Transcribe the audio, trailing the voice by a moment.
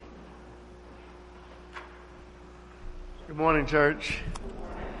Good morning, church.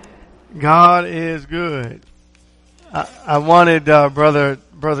 God is good. I wanted Brother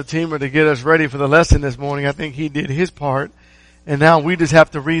Teamer to get us ready for the lesson this morning. I think he did his part. And now we just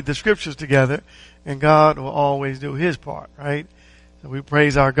have to read the scriptures together. And God will always do his part, right? So we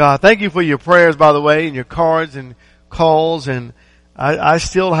praise our God. Thank you for your prayers, by the way, and your cards and calls. And I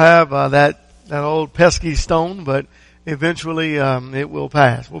still have that old pesky stone, but eventually it will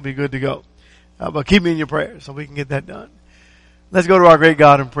pass. We'll be good to go. But keep me in your prayers so we can get that done. Let's go to our great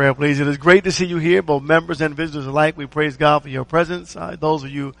God in prayer, please. It is great to see you here, both members and visitors alike. We praise God for your presence. Those of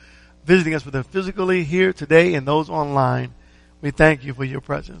you visiting us with us physically here today and those online, we thank you for your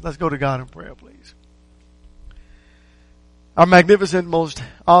presence. Let's go to God in prayer, please. Our magnificent, most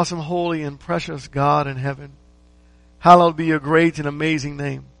awesome, holy, and precious God in heaven, hallowed be your great and amazing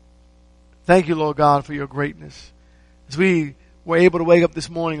name. Thank you, Lord God, for your greatness. As we were able to wake up this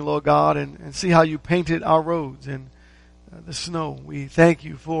morning, Lord God, and see how you painted our roads and the snow. We thank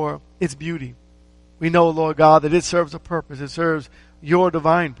you for its beauty. We know, Lord God, that it serves a purpose. It serves your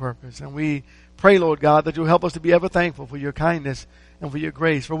divine purpose. And we pray, Lord God, that you'll help us to be ever thankful for your kindness and for your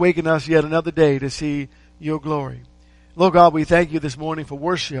grace, for waking us yet another day to see your glory. Lord God, we thank you this morning for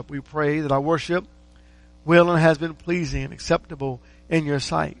worship. We pray that our worship will and has been pleasing and acceptable in your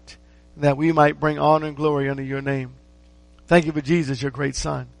sight, that we might bring honor and glory under your name. Thank you for Jesus, your great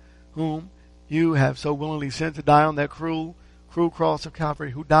Son, whom you have so willingly sent to die on that cruel cross of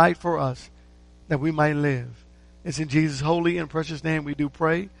Calvary, who died for us that we might live. It's in Jesus' holy and precious name we do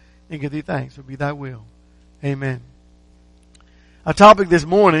pray and give thee thanks. It be thy will. Amen. Our topic this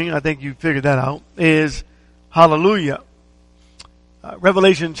morning, I think you figured that out, is hallelujah.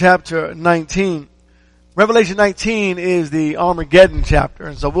 Revelation chapter 19. Revelation 19 is the Armageddon chapter,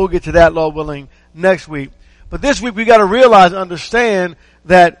 and so we'll get to that, Lord willing, next week. But this week we got to realize and understand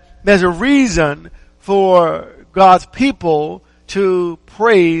that there's a reason for God's people to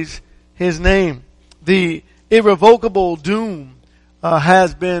praise his name. The irrevocable doom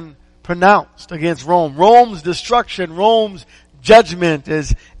has been pronounced against Rome. Rome's destruction, Rome's judgment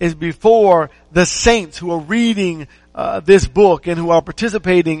is before the saints who are reading this book and who are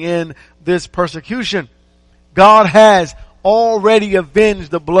participating in this persecution. God has already avenged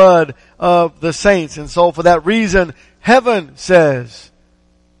the blood of the saints. And so for that reason, heaven says,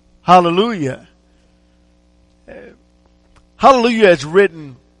 hallelujah. Hallelujah is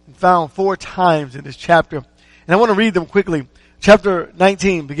written and found 4 times in this chapter. And I want to read them quickly. Chapter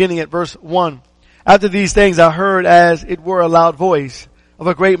 19, beginning at verse 1. After these things I heard as it were a loud voice of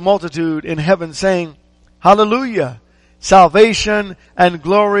a great multitude in heaven saying, hallelujah. Salvation and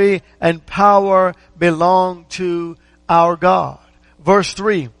glory and power belong to our God. Verse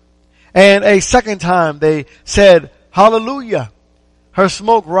 3. And a second time they said, hallelujah. Her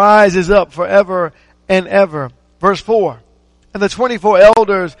smoke rises up forever and ever. Verse 4. And the 24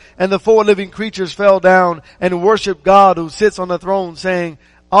 elders and the 4 living creatures fell down and worshiped God who sits on the throne, saying,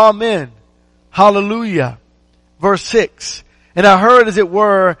 Amen. Hallelujah. Verse 6. And I heard as it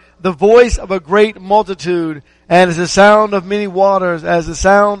were the voice of a great multitude, and as the sound of many waters, as the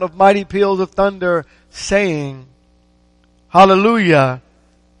sound of mighty peals of thunder, saying, Hallelujah,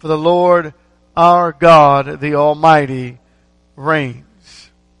 for the Lord our God, the Almighty, reigns.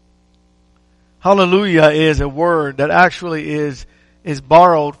 Hallelujah is a word that actually is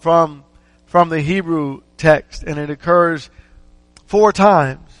borrowed from the Hebrew text, and it occurs 4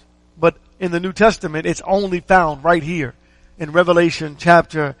 times. But in the New Testament, it's only found right here in Revelation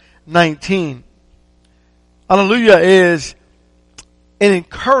chapter 19. Hallelujah is an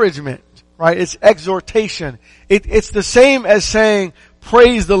encouragement, right? It's exhortation. It's the same as saying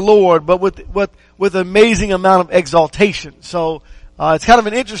praise the Lord, but with amazing amount of exaltation. So it's kind of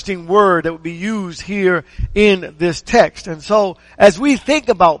an interesting word that would be used here in this text. And so as we think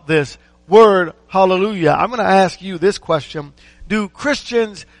about this word, hallelujah, I'm going to ask you this question. Do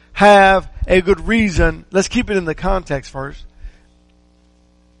Christians have a good reason? Let's keep it in the context first.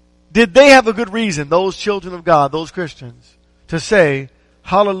 Did they have a good reason, those children of God, those Christians, to say,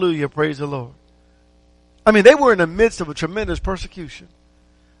 hallelujah, praise the Lord? I mean, they were in the midst of a tremendous persecution.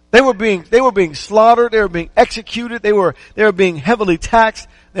 They were being slaughtered. They were being executed. They were being heavily taxed.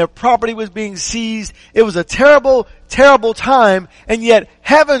 Their property was being seized. It was a terrible, terrible time. And yet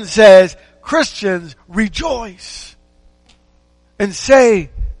heaven says, Christians, rejoice and say,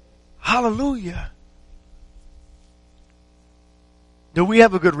 hallelujah. Do we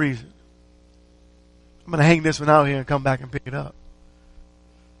have a good reason? I'm going to hang this one out here and come back and pick it up.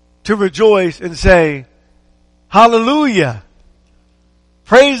 To rejoice and say, hallelujah.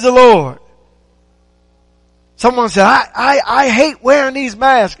 Praise the Lord. Someone said, I hate wearing these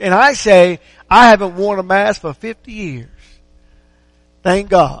masks. And I say, I haven't worn a mask for 50 years. Thank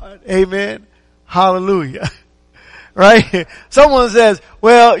God. Amen. Hallelujah. Right? Someone says,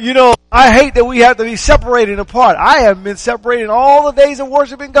 well, I hate that we have to be separated apart. I haven't been separated all the days of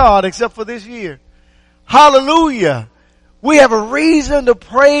worshiping God except for this year. Hallelujah. We have a reason to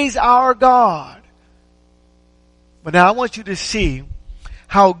praise our God. But now I want you to see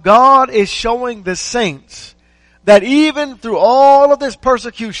how God is showing the saints that even through all of this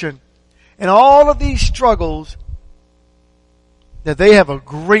persecution and all of these struggles, that they have a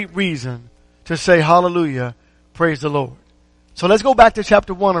great reason to say hallelujah, praise the Lord. So let's go back to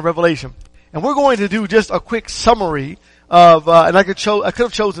chapter 1 of Revelation. And we're going to do just a quick summary of, and I could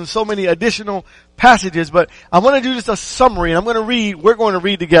have chosen so many additional passages, but I want to do just a summary, and we're going to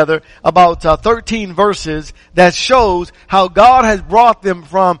read together about 13 verses that shows how God has brought them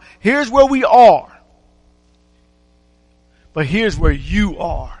from, here's where we are, but here's where you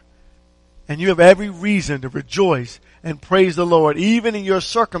are. And you have every reason to rejoice and praise the Lord, even in your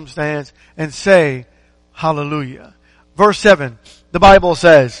circumstance, and say, hallelujah. Verse 7, the Bible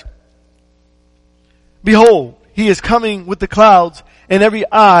says, behold, he is coming with the clouds, and every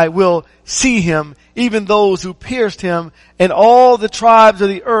eye will see him, even those who pierced him, and all the tribes of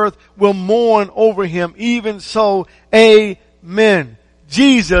the earth will mourn over him. Even so, amen.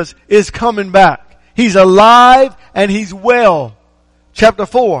 Jesus is coming back. He's alive and he's well. Chapter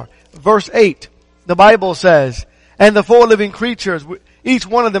 4, verse 8, the Bible says, and the 4 living creatures, each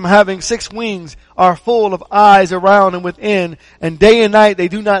one of them having 6 wings, are full of eyes around and within, and day and night they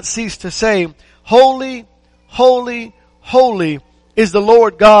do not cease to say, holy, holy, holy is the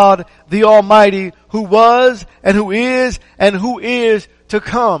Lord God, the Almighty, who was and who is to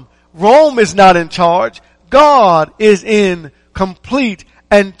come. Rome is not in charge. God is in complete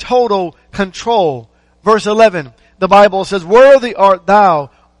and total control. Verse 11, the Bible says, worthy art thou,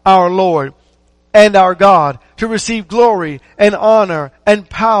 our Lord and our God, to receive glory and honor and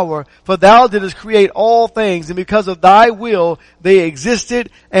power, for thou didst create all things, and because of thy will they existed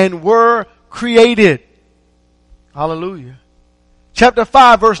and were created. Hallelujah. Chapter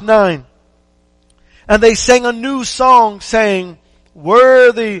 5, verse 9. And they sang a new song, saying,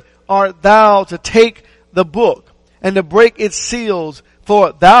 worthy art thou to take the book and to break its seals,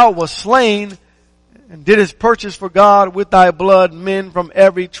 for thou wast slain and didst purchase for God with thy blood men from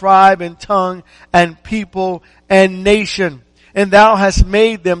every tribe and tongue and people and nation. And thou hast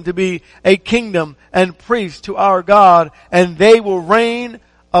made them to be a kingdom and priests to our God, and they will reign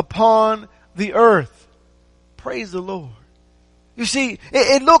upon the earth. Praise the Lord. You see,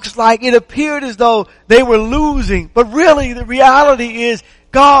 it looks like, it appeared as though they were losing, but really the reality is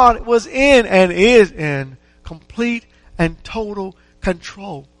God was in and is in complete and total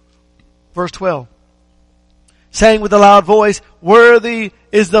control. Verse 12. Saying with a loud voice, worthy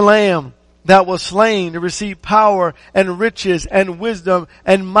is the Lamb that was slain to receive power and riches and wisdom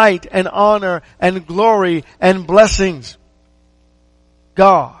and might and honor and glory and blessings.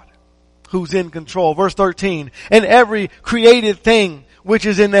 God, who's in control. Verse 13, and every created thing which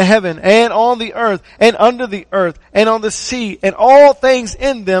is in the heaven and on the earth and under the earth and on the sea and all things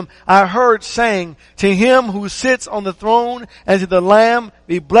in them, I heard saying, to him who sits on the throne and to the Lamb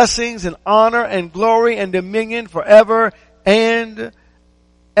be blessings and honor and glory and dominion forever and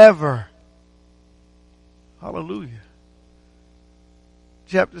ever. Hallelujah.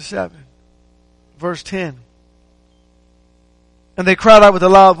 Chapter 7, verse 10. And they cried out with a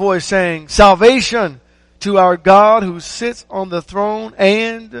loud voice, saying, salvation to our God who sits on the throne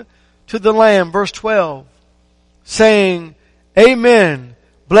and to the Lamb. Verse 12, saying, amen,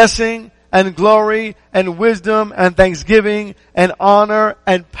 blessing and glory and wisdom and thanksgiving and honor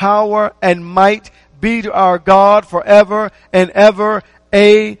and power and might be to our God forever and ever.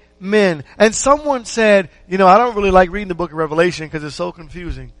 Amen. And someone said, I don't really like reading the book of Revelation because it's so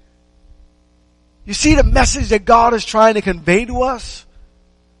confusing. You see the message that God is trying to convey to us?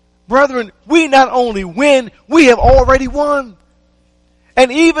 Brethren, we not only win, we have already won.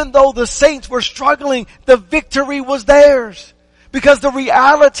 And even though the saints were struggling, the victory was theirs. Because the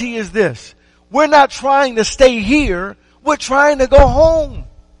reality is this. We're not trying to stay here. We're trying to go home.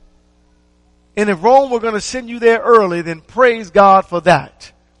 And if Rome were going to send you there early, then praise God for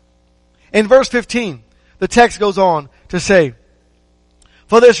that. In verse 15, the text goes on to say,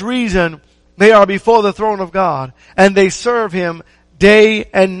 for this reason, they are before the throne of God, and they serve him day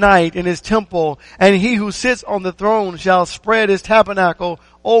and night in his temple, and he who sits on the throne shall spread his tabernacle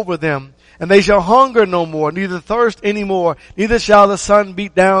over them. And they shall hunger no more, neither thirst any more, neither shall the sun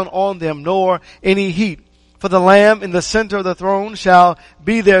beat down on them, nor any heat. For the Lamb in the center of the throne shall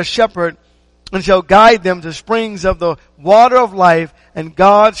be their shepherd, and shall guide them to springs of the water of life, and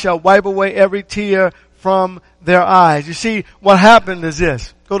God shall wipe away every tear from their eyes. You see, what happened is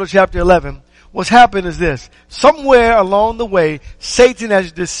this. Go to chapter 11. What's happened is this. Somewhere along the way, Satan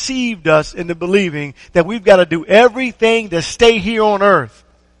has deceived us into believing that we've got to do everything to stay here on earth.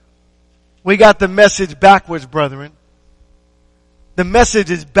 We got the message backwards, brethren. The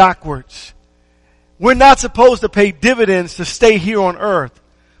message is backwards. We're not supposed to pay dividends to stay here on earth.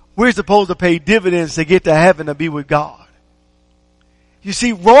 We're supposed to pay dividends to get to heaven to be with God. You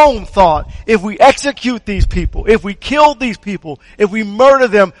see, Rome thought if we execute these people, if we kill these people, if we murder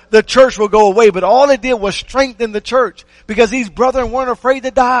them, the church will go away. But all it did was strengthen the church because these brethren weren't afraid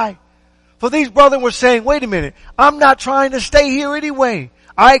to die. For these brethren were saying, wait a minute, I'm not trying to stay here anyway.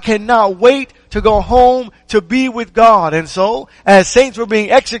 I cannot wait to go home to be with God. And so, as saints were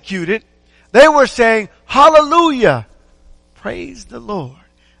being executed, they were saying, hallelujah, praise the Lord.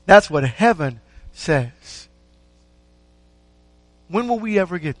 That's what heaven says. When will we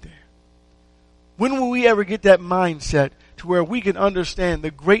ever get there? When will we ever get that mindset to where we can understand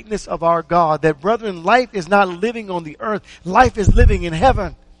the greatness of our God? That, brethren, life is not living on the earth. Life is living in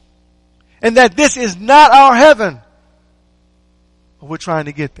heaven. And that this is not our heaven. But we're trying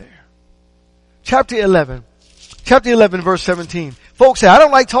to get there. Chapter 11 verse 17. Folks say, I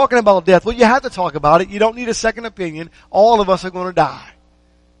don't like talking about death. Well, you have to talk about it. You don't need a second opinion. All of us are going to die.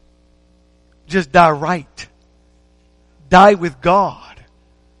 Just die right. Die with God.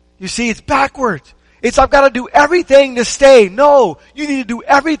 You see, it's backwards. It's I've got to do everything to stay. No, you need to do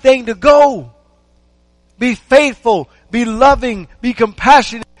everything to go. Be faithful, be loving, be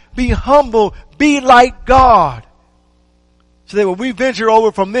compassionate, be humble, be like God. So that when we venture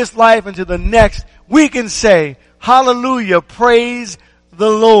over from this life into the next, we can say, hallelujah, praise the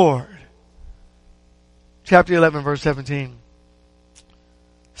Lord. Chapter 11 verse 17.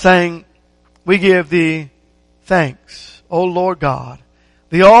 Saying, we give thee thanks, O Lord God,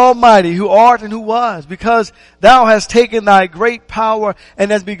 the Almighty, who art and who was, because thou hast taken thy great power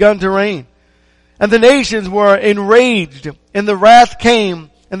and hast begun to reign. And the nations were enraged, and the wrath came,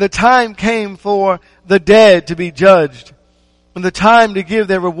 and the time came for the dead to be judged, and the time to give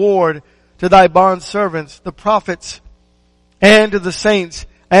their reward to thy bondservants, the prophets, and to the saints,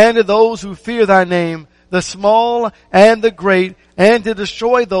 and to those who fear thy name, the small and the great, and to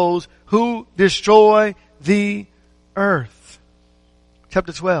destroy those who destroy the earth.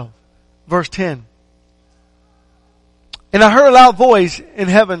 Chapter 12, verse 10. And I heard a loud voice in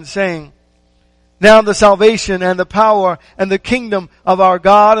heaven saying, now the salvation and the power and the kingdom of our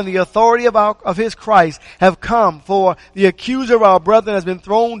God and the authority of his Christ have come, for the accuser of our brethren has been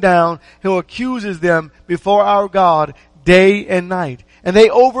thrown down, who accuses them before our God day and night. And they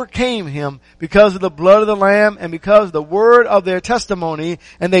overcame him because of the blood of the Lamb and because of the word of their testimony,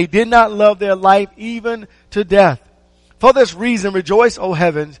 and they did not love their life even to death. For this reason rejoice, O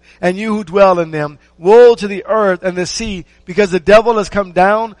heavens, and you who dwell in them. Woe to the earth and the sea, because the devil has come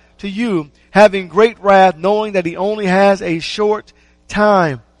down to you, having great wrath, knowing that he only has a short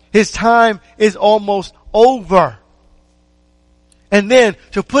time. His time is almost over. And then,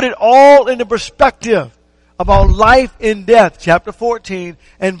 to put it all into perspective about life and death, chapter 14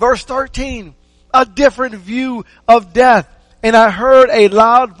 and verse 13, a different view of death. And I heard a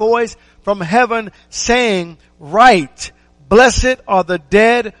loud voice from heaven saying, write, blessed are the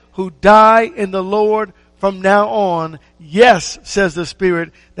dead who die in the Lord from now on. Yes, says the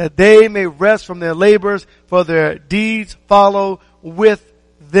Spirit, that they may rest from their labors, for their deeds follow with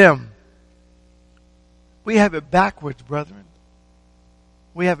them. We have it backwards, brethren.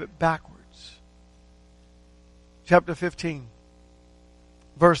 We have it backwards. Chapter 15,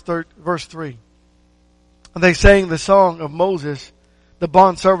 verse 3. And they sang the song of Moses, the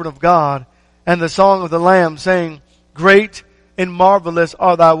bondservant of God, and the song of the Lamb, saying, great and marvelous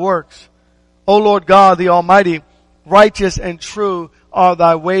are thy works, O Lord God the Almighty. Righteous and true are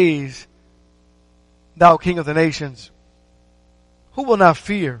thy ways, thou King of the nations. Who will not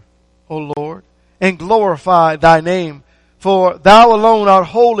fear, O Lord, and glorify thy name? For thou alone art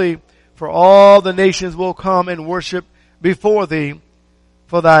holy, for all the nations will come and worship before thee,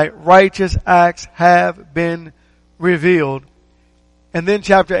 for thy righteous acts have been revealed. And then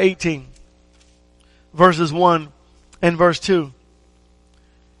chapter 18, verses 1 and verse 2.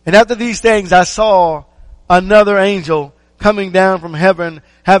 And after these things I saw another angel coming down from heaven,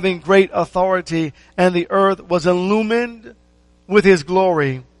 having great authority, and the earth was illumined with his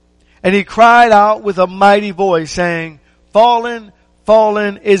glory. And he cried out with a mighty voice, saying, fallen,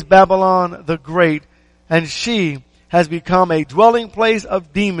 fallen is Babylon the Great, and she has become a dwelling place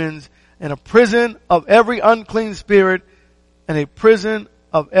of demons, and a prison of every unclean spirit, and a prison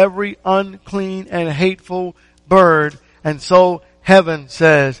of every unclean and hateful bird. And so heaven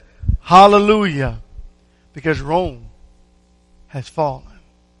says, hallelujah, because Rome has fallen.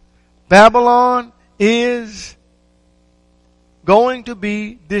 Babylon is going to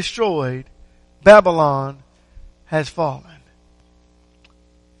be destroyed. Babylon has fallen.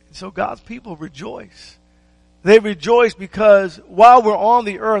 And so God's people rejoice. They rejoice because while we're on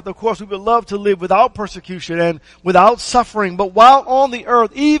the earth, of course, we would love to live without persecution and without suffering. But while on the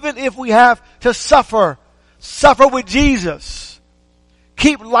earth, even if we have to suffer with Jesus.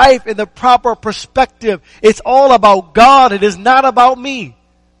 Keep life in the proper perspective. It's all about God. It is not about me.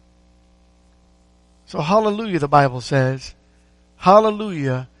 So hallelujah, the Bible says.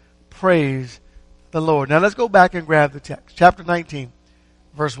 Hallelujah, praise the Lord. Now let's go back and grab the text. Chapter 19,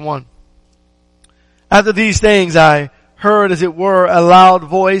 verse 1. After these things I heard, as it were, a loud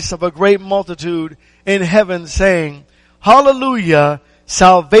voice of a great multitude in heaven saying, Hallelujah,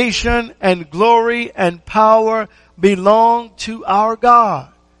 salvation and glory and power belong to our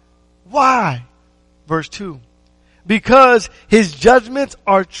God. Why? Verse 2. Because his judgments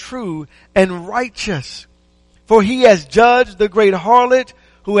are true and righteous. For he has judged the great harlot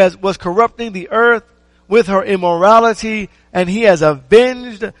who was corrupting the earth with her immorality, and he has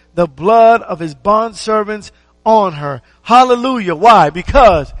avenged the blood of his bondservants on her. Hallelujah. Why?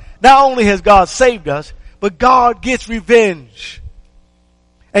 Because not only has God saved us, but God gets revenge.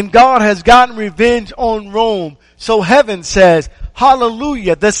 And God has gotten revenge on Rome. So heaven says,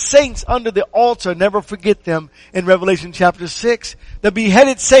 hallelujah. The saints under the altar, never forget them in Revelation chapter 6. The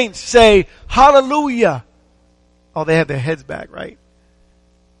beheaded saints say, hallelujah. Oh, they have their heads back, right?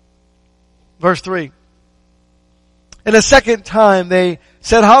 Verse 3. And a second time they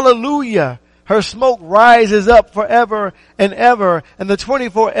said, hallelujah. Her smoke rises up forever and ever. And the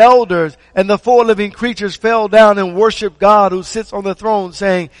 24 elders and the 4 living creatures fell down and worshiped God who sits on the throne,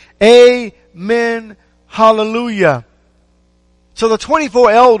 saying, Amen, hallelujah. So the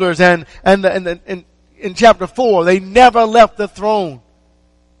 24 elders and in chapter 4, they never left the throne.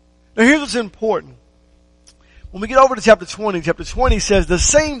 Now here's what's important. When we get over to chapter 20 says the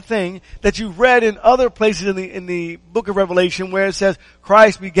same thing that you read in other places in the book of Revelation, where it says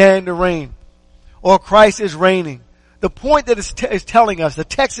Christ began to reign, or Christ is reigning. The point that is telling us, the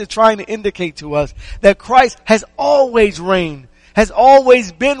text is trying to indicate to us that Christ has always reigned, has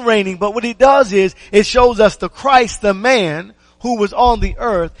always been reigning. But what he does is it shows us the Christ, the man who was on the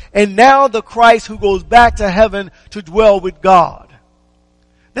earth, and now the Christ who goes back to heaven to dwell with God.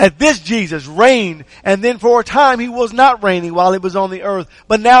 That this Jesus reigned, and then for a time he was not reigning while he was on the earth,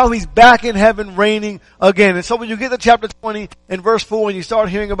 but now he's back in heaven reigning again. And so when you get to chapter 20 and verse 4 and you start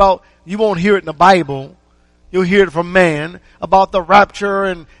hearing about, you won't hear it in the Bible, you'll hear it from man, about the rapture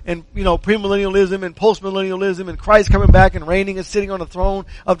and premillennialism and postmillennialism and Christ coming back and reigning and sitting on the throne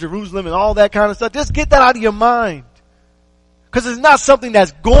of Jerusalem and all that kind of stuff. Just get that out of your mind. Because it's not something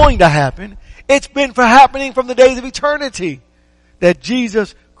that's going to happen. It's been happening from the days of eternity. That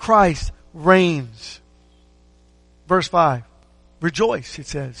Jesus Christ reigns. Verse 5. Rejoice, it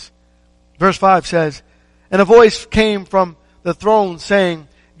says. Verse 5 says, and a voice came from the throne saying,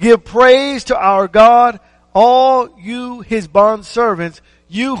 give praise to our God, all you his bondservants,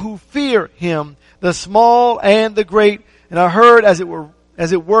 you who fear him, the small and the great. And I heard as it were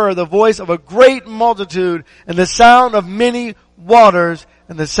the voice of a great multitude, and the sound of many waters,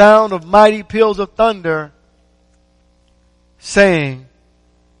 and the sound of mighty peals of thunder, saying,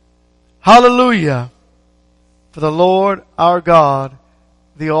 hallelujah, for the Lord our God,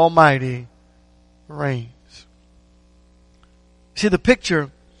 the Almighty, reigns. See, the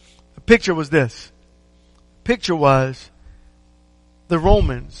picture was this. The picture was the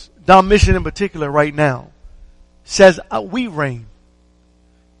Romans, Domitian in particular right now, says, we reign.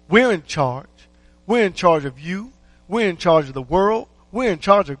 We're in charge. We're in charge of you. We're in charge of the world. We're in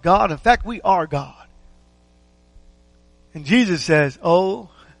charge of God. In fact, we are God. And Jesus says, I'm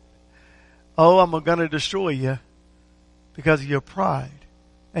going to destroy you because of your pride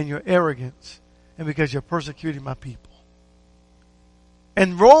and your arrogance and because you're persecuting my people.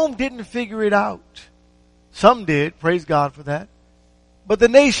 And Rome didn't figure it out. Some did, praise God for that. But the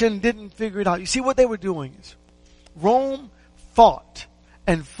nation didn't figure it out. You see, what they were doing is Rome fought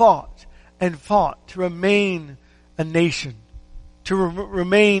and fought and fought to remain a nation, to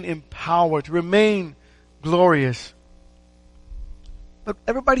remain in power, to remain glorious. But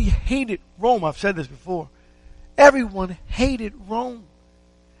everybody hated Rome. I've said this before. Everyone hated Rome.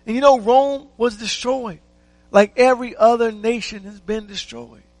 And you know, Rome was destroyed like every other nation has been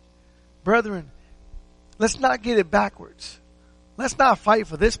destroyed. Brethren, let's not get it backwards. Let's not fight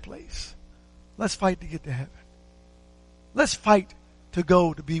for this place. Let's fight to get to heaven. Let's fight to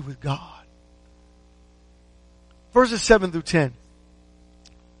go to be with God. Verses 7 through 10.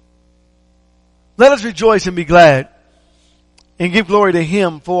 Let us rejoice and be glad and give glory to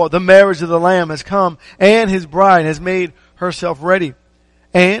him, for the marriage of the Lamb has come, and his bride has made herself ready.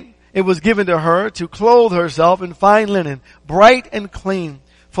 And it was given to her to clothe herself in fine linen, bright and clean,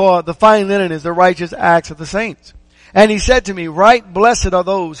 for the fine linen is the righteous acts of the saints. And he said to me, right blessed are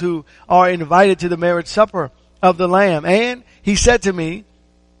those who are invited to the marriage supper of the Lamb. And he said to me,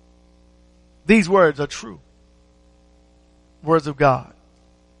 these words are true. Words of God.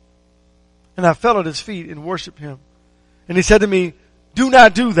 And I fell at his feet and worshiped him. And he said to me, do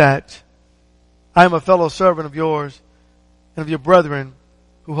not do that. I am a fellow servant of yours and of your brethren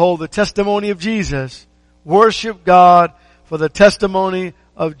who hold the testimony of Jesus. Worship God, for the testimony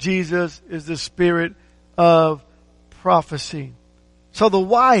of Jesus is the spirit of prophecy. So the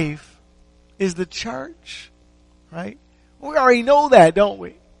wife is the church, right? We already know that, don't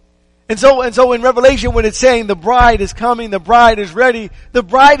we? And so in Revelation, when it's saying the bride is coming, the bride is ready, the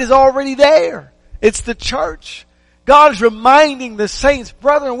bride is already there. It's the church. God is reminding the saints,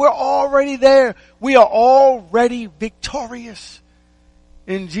 brethren, we're already there. We are already victorious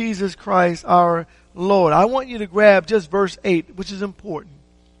in Jesus Christ our Lord. I want you to grab just verse 8, which is important.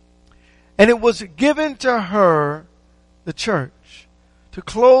 And it was given to her, the church, to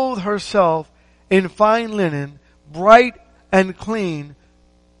clothe herself in fine linen, bright and clean,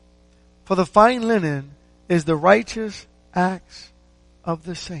 for the fine linen is the righteous acts of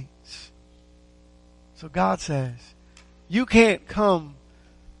the saints. So God says, you can't come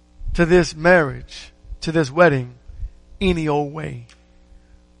to this marriage, to this wedding, any old way.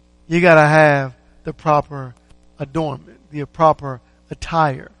 You gotta have the proper adornment, the proper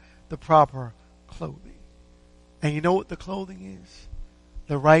attire, the proper clothing. And you know what the clothing is?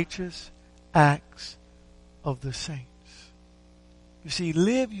 The righteous acts of the saints. You see,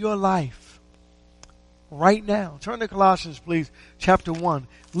 live your life right now. Turn to Colossians, please, chapter 1.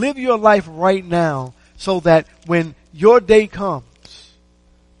 Live your life right now so that when your day comes,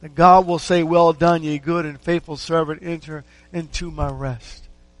 that God will say, well done, ye good and faithful servant, enter into my rest.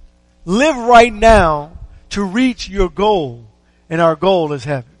 Live right now to reach your goal, and our goal is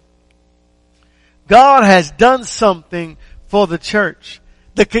heaven. God has done something for the church.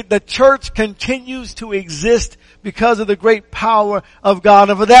 The church continues to exist because of the great power of God.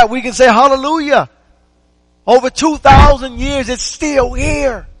 And for that we can say hallelujah. Over 2,000 years it's still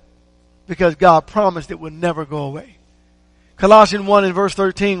here because God promised it would never go away. Colossians 1 and verse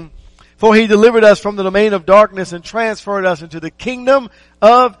 13. For he delivered us from the domain of darkness and transferred us into the kingdom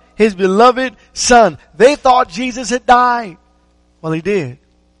of his beloved Son. They thought Jesus had died. Well, he did.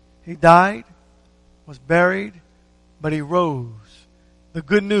 He died, was buried, but he rose. The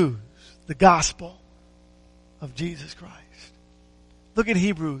good news, the gospel of Jesus Christ. Look at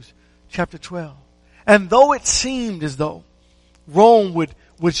Hebrews chapter 12. And though it seemed as though Rome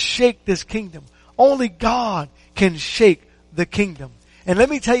would shake this kingdom, only God can shake the kingdom. And let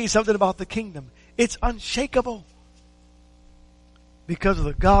me tell you something about the kingdom. It's unshakable because of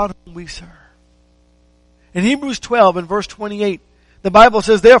the God whom we serve. In Hebrews 12 and verse 28, the Bible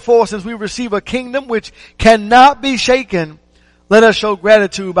says, therefore, since we receive a kingdom which cannot be shaken, let us show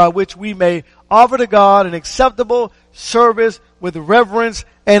gratitude by which we may offer to God an acceptable service with reverence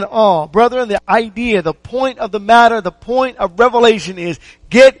and awe. Brethren, the idea, the point of the matter, the point of revelation is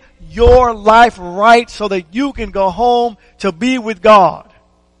get your life right so that you can go home to be with God.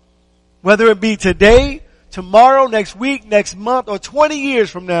 Whether it be today, tomorrow, next week, next month, or 20 years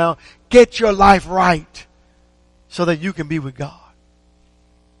from now, get your life right so that you can be with God.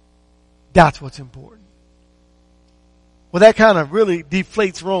 That's what's important. Well, that kind of really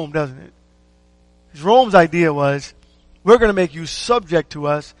deflates Rome, doesn't it? Because Rome's idea was, we're going to make you subject to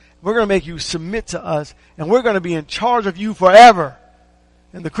us, we're going to make you submit to us, and we're going to be in charge of you forever.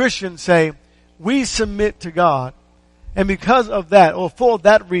 And the Christians say, we submit to God, and because of that, or for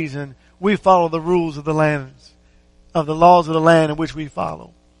that reason, we follow the rules of the lands, of the laws of the land in which we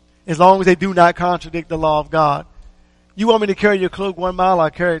follow. As long as they do not contradict the law of God. You want me to carry your cloak 1 mile, I'll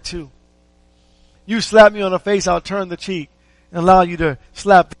carry it 2. You slap me on the face, I'll turn the cheek and allow you to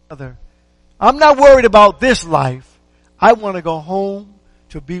slap the other. I'm not worried about this life. I want to go home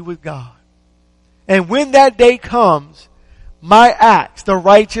to be with God. And when that day comes, my acts, the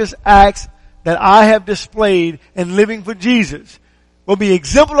righteous acts that I have displayed in living for Jesus, will be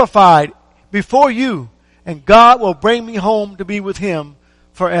exemplified before you, and God will bring me home to be with him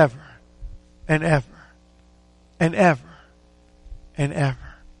forever and ever and ever and ever.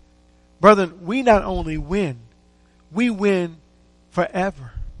 Brethren, we not only win, we win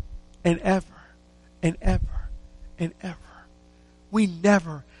forever and ever and ever and ever. We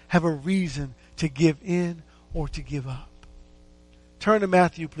never have a reason to give in or to give up. Turn to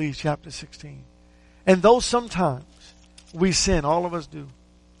Matthew, please, chapter 16. And though sometimes we sin, all of us do,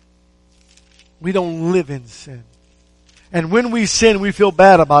 we don't live in sin. And when we sin, we feel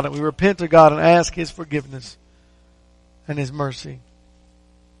bad about it. We repent to God and ask His forgiveness and His mercy.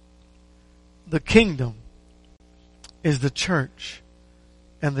 The kingdom is the church,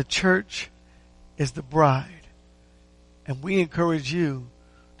 and the church is the bride. And we encourage you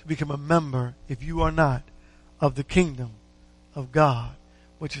to become a member, if you are not, of the kingdom of God,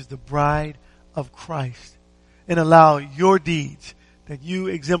 which is the bride of Christ, and allow your deeds that you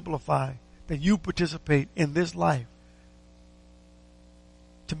exemplify, that you participate in this life,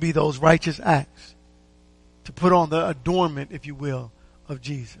 to be those righteous acts, to put on the adornment, if you will, of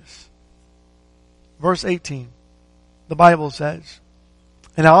Jesus. Verse 18, the Bible says,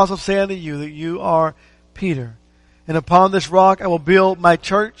 "And I also say unto you that you are Peter, and upon this rock I will build my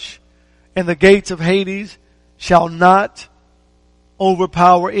church, and the gates of Hades shall not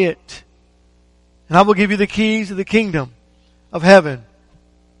overpower it. And I will give you the keys of the kingdom of heaven.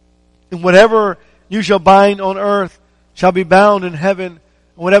 And whatever you shall bind on earth shall be bound in heaven, and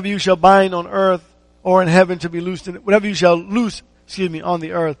whatever you shall bind on earth or in heaven to be loosed in, whatever you shall loose, on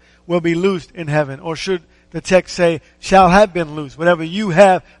the earth will be loosed in heaven." Or should the text say, shall have been loosed. Whatever you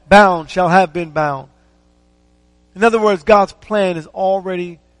have bound shall have been bound. In other words, God's plan is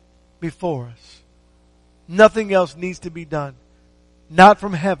already before us. Nothing else needs to be done. Not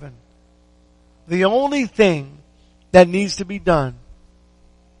from heaven. The only thing that needs to be done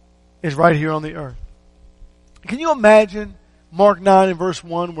is right here on the earth. Can you imagine Mark 9 and verse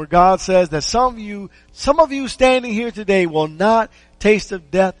 1, where God says that some of you standing here today will not taste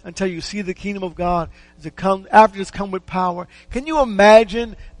of death until you see the kingdom of God as it comes, after it's come with power. Can you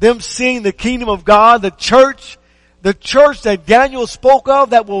imagine them seeing the kingdom of God, the church that Daniel spoke of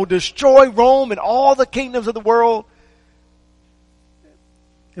that will destroy Rome and all the kingdoms of the world,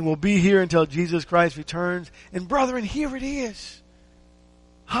 and will be here until Jesus Christ returns? And brethren, here it is.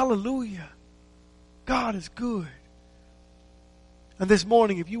 Hallelujah. God is good. And this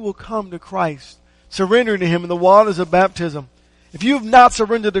morning, if you will come to Christ, surrendering to Him in the waters of baptism, if you have not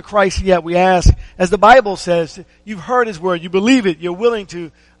surrendered to Christ yet, we ask, as the Bible says, you've heard His word, you believe it, you're willing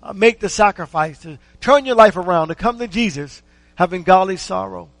to make the sacrifice, to turn your life around, to come to Jesus, having godly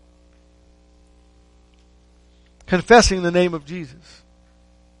sorrow, confessing the name of Jesus,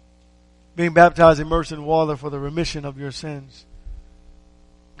 being baptized, immersed in water for the remission of your sins.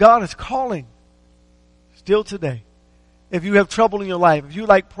 God is calling still today. If you have trouble in your life, if you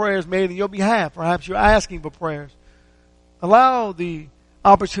like prayers made in your behalf, perhaps you're asking for prayers, allow the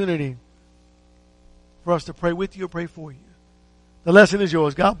opportunity for us to pray with you or pray for you. The lesson is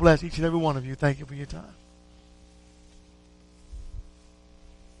yours. God bless each and every one of you. Thank you for your time.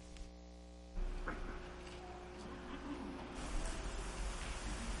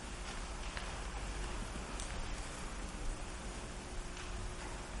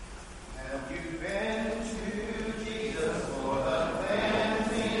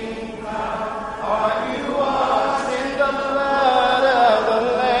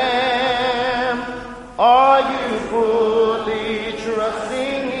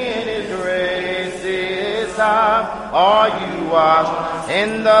 Are you washed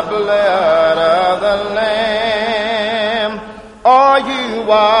in the blood of the Lamb? Are you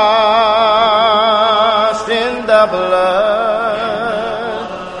washed in the blood,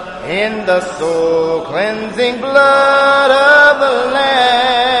 in the soul cleansing blood of the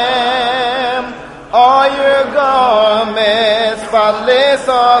Lamb? Are your garments spotless?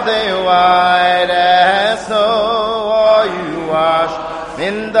 Are they white as snow? Are you washed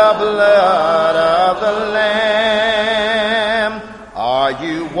in the blood of the Lamb? Are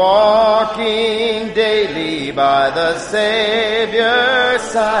you walking daily by the Savior's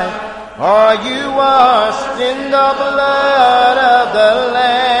side? Are you washed in the blood of the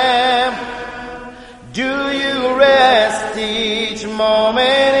Lamb? Do you rest each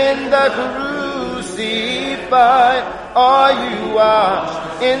moment in the crucified? Are you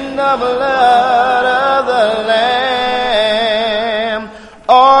washed in the blood of the Lamb?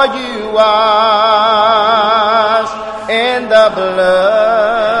 Are you washed in the blood,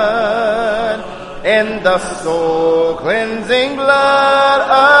 in the soul cleansing blood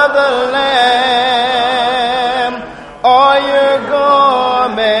of the Lamb? Are your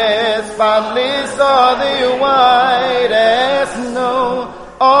garments spotless? Are they white as snow?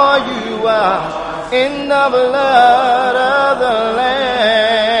 Are you washed in the blood of the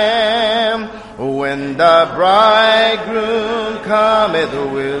Lamb? When the bridegroom cometh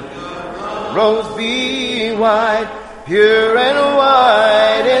with robes be white, pure and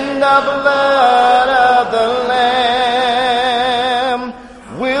white in the blood of the Lamb,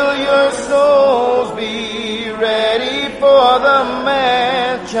 will Will your souls be ready for the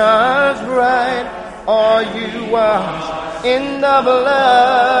mansions bright? Are you washed in the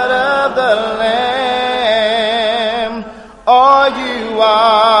blood of the Lamb? Are you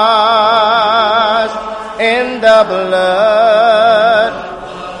washed in the blood,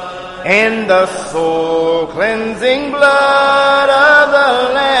 in the soul cleansing blood of the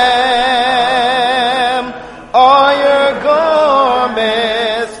Lamb? Are your garments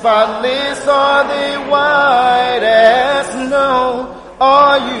spotless? Are they white as snow?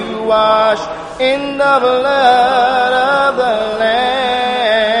 Are you washed in the blood of the Lamb?